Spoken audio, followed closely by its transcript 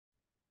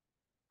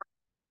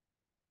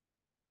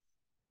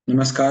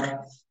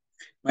Namaskar.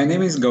 My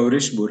name is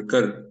Gaurish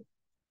Burkar,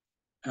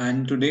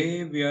 and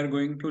today we are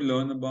going to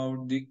learn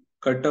about the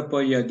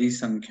KaTaPaYadi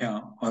Sankhya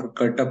or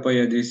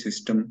KaTaPaYadi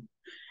system,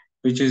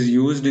 which is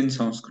used in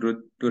Sanskrit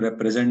to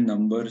represent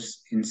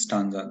numbers in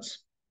stanzas.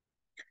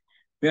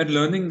 We are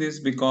learning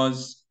this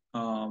because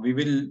we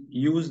will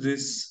use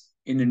this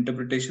in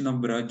interpretation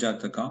of Brihad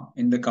Jataka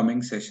in the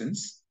coming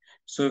sessions.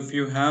 So, if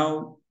you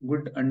have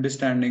good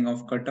understanding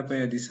of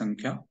KaTaPaYadi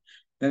Sankhya,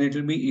 then it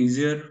will be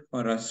easier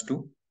for us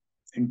to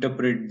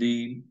interpret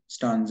the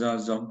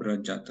stanzas of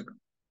Brihad Jataka.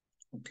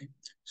 Okay,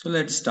 so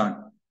let's start.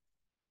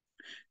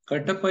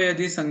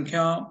 Katapayadi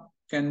Sankhya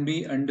can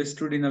be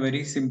understood in a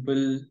very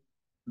simple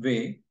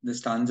way. The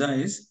stanza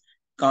is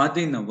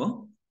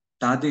Kadinava,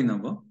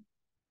 Tadinava,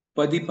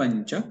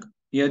 Padipanchak,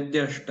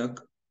 Yadyashtak,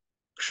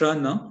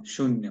 Kshana,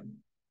 Shunyam.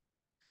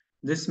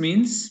 This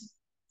means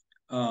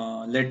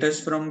letters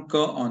from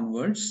Ka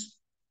onwards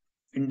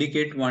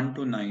indicate 1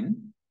 to 9.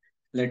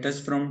 Letters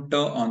from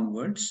Ta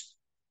onwards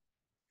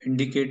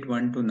indicate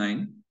 1 to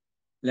 9.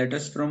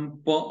 Letters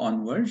from Pa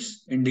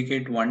onwards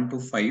indicate 1 to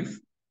 5.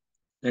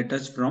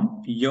 Letters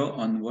from Ya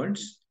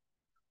onwards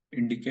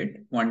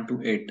indicate 1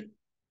 to 8.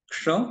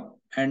 Ksha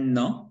and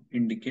Na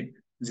indicate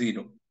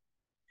 0.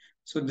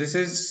 So this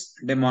is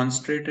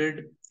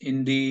demonstrated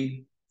in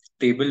the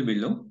table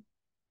below.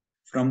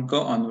 From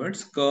Ka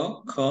onwards,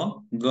 Ka,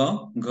 Kha,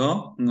 Ga,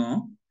 Gha,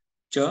 Nga,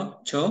 Cha,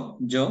 Cha,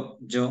 Ja,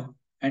 Ja,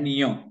 and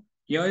Ya.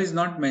 Ya is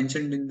not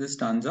mentioned in the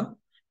stanza.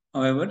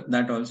 However,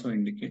 that also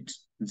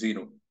indicates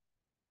 0.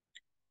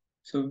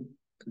 So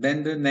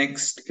then the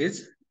next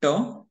is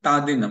Ta,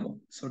 Tadinava.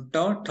 So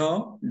Ta,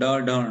 Tha,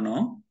 Da, Da,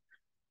 Na,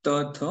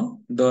 Ta, Tha,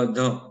 Da,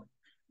 Da.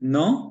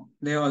 No,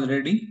 they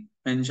already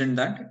mentioned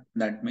that.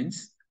 That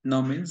means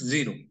no means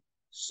 0.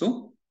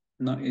 So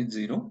no is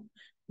 0.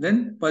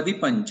 Then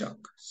Padipanchak.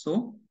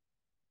 So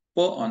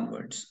pa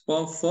onwards.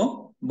 Pa,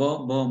 fa, ba,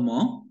 ba,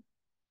 ma.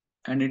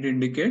 And it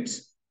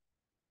indicates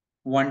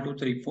 1, 2,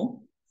 3, 4,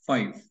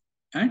 5.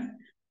 And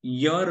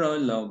yara,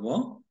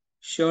 lava,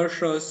 sha,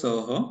 sha,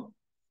 saha,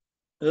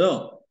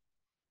 ra.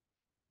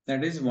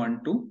 That is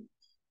 1 to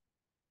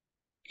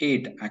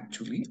 8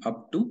 actually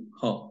up to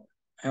her.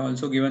 I have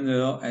also given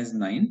ra as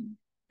 9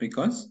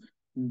 because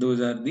those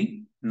are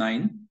the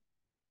 9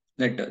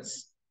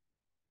 letters.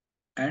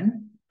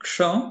 And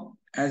ksha,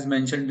 as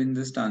mentioned in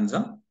the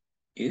stanza,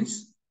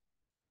 is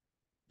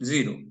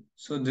 0.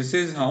 So this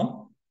is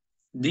how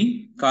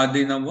the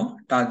Kadinava,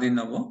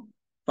 Tadinava,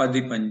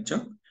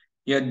 Padipancha,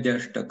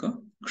 Yadyashtaka,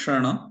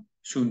 Kshana,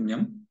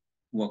 Shunyam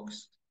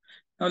works.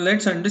 Now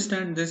let's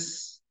understand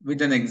this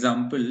with an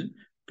example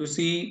to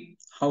see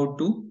how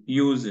to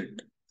use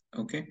it.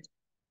 Okay.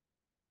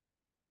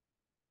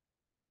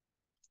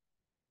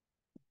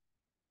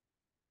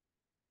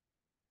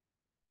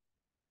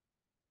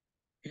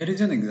 Here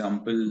is an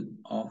example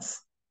of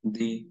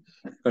the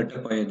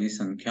KaTaPaYadi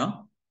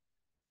Sankhya.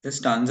 The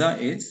stanza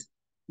is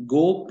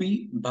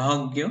Gopi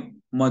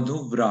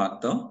bhagyamadhu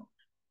vrata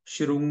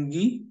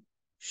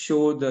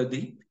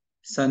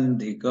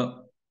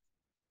shrungishodadhisannidham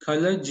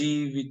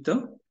Khalajeevit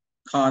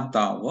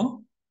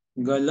khatava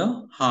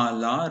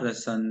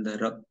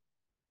galahalarasamdhara.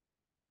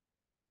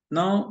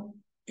 Now,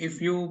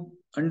 if you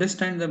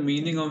understand the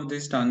meaning of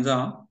this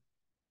stanza,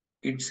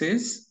 it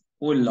says,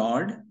 O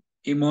Lord,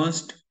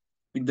 immersed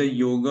with the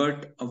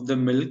yogurt of the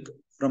milk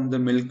from the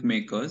milk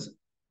makers,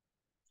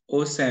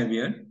 O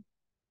Savior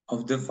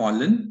of the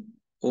fallen,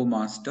 O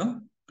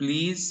Master,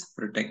 please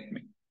protect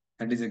me.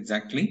 That is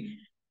exactly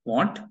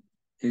what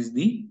is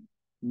the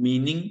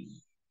meaning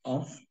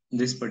of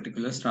this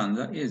particular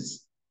stanza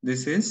is.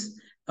 This is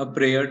a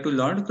prayer to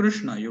Lord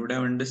Krishna. You would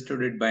have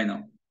understood it by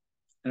now,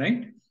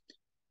 right?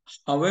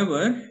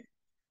 However,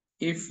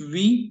 if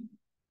we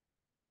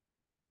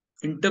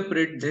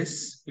interpret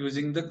this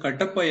using the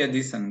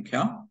KaTaPaYadi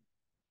Sankhya,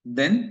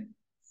 then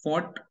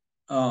what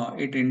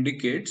it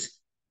indicates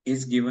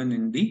is given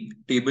in the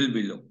table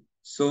below.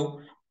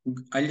 So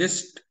I'll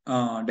just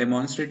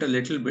demonstrate a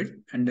little bit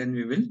and then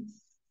we will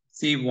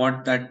see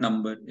what that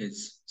number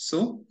is.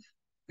 So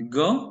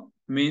Ga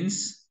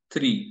means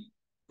 3,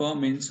 Pa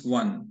means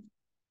 1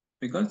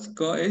 because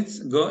Ka is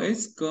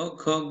Ka,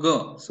 Kha,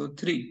 Ga, so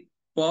 3.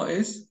 Pa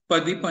is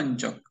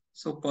Padipanchak,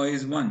 so Pa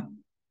is 1.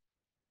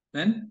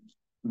 Then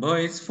Bha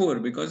is 4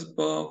 because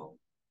Pa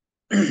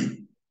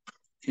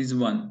is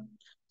 1.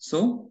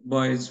 So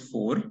Ba is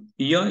 4.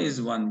 Ya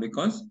is 1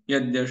 because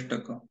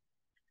Yadyashtaka.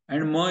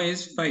 And Ma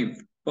is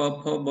 5.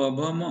 Pa, Pha, Ba,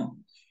 Bha, Ma.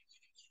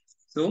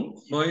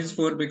 So Ba is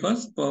 4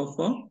 because Pa,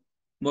 Pha,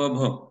 Ba,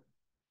 Bha.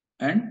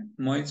 And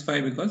Ma is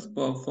 5 because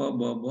Pa, Pha,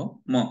 Ba, Bha,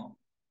 Ma.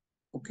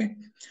 Okay.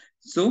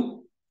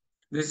 So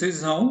this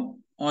is how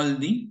all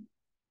the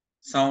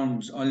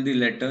sounds, all the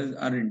letters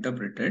are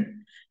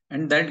interpreted.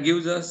 And that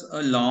gives us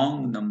a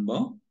long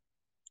number.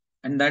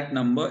 And that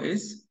number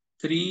is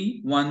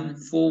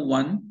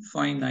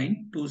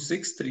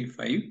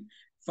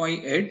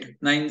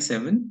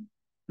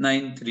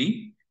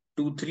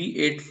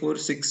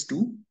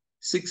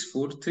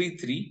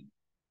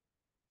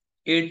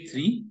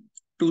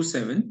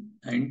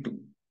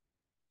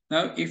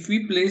Now, if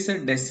we place a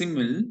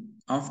decimal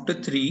after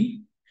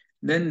 3,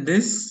 then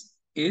this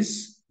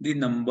is the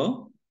number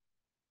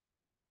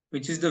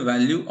which is the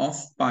value of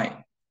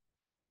pi.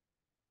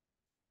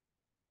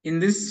 In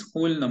this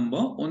whole number,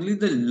 only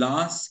the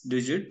last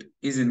digit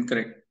is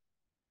incorrect.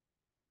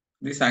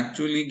 This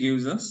actually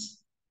gives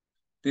us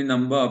the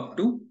number up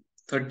to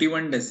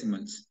 31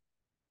 decimals.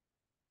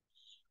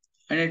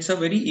 And it's a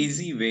very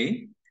easy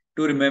way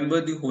to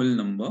remember the whole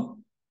number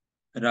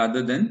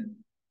rather than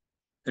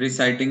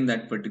reciting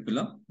that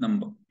particular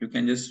number. You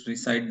can just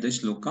recite the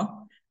shloka,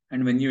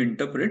 and when you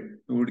interpret,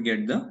 you would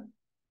get the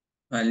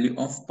value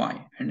of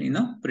pi, and in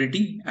a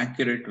pretty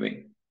accurate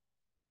way.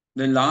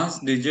 The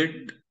last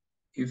digit,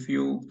 if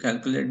you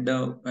calculate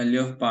the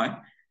value of pi,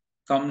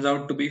 comes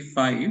out to be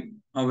 5.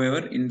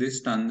 However, in this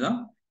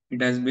stanza,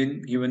 it has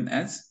been given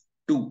as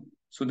 2.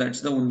 So that's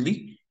the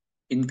only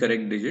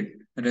incorrect digit.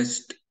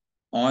 Rest,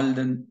 all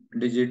the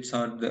digits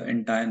or the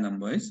entire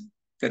number is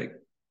correct.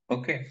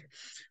 Okay.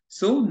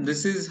 So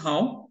this is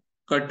how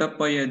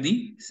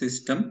KaTaPaYadi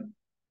system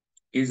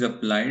is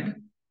applied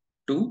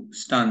to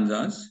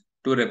stanzas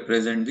to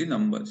represent the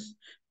numbers.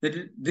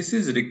 This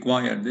is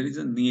required, there is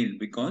a need,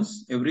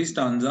 because every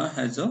stanza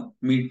has a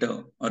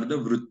meter or the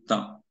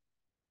vrutta.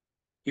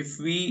 If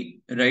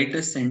we write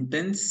a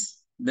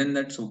sentence, then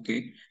that's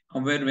okay.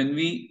 However, when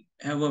we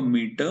have a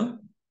meter,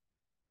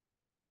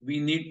 we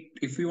need,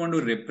 if we want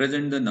to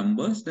represent the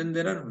numbers, then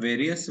there are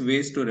various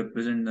ways to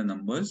represent the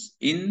numbers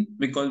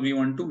because we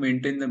want to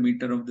maintain the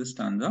meter of the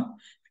stanza,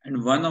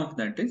 and one of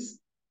that is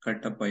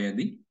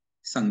KaTaPaYadi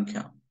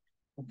Sankhya.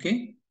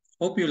 Okay,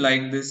 hope you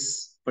like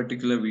this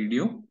particular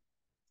video.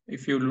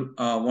 If you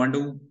want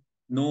to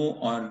know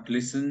or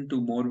listen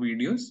to more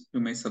videos, you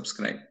may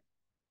subscribe.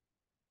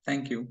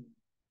 Thank you.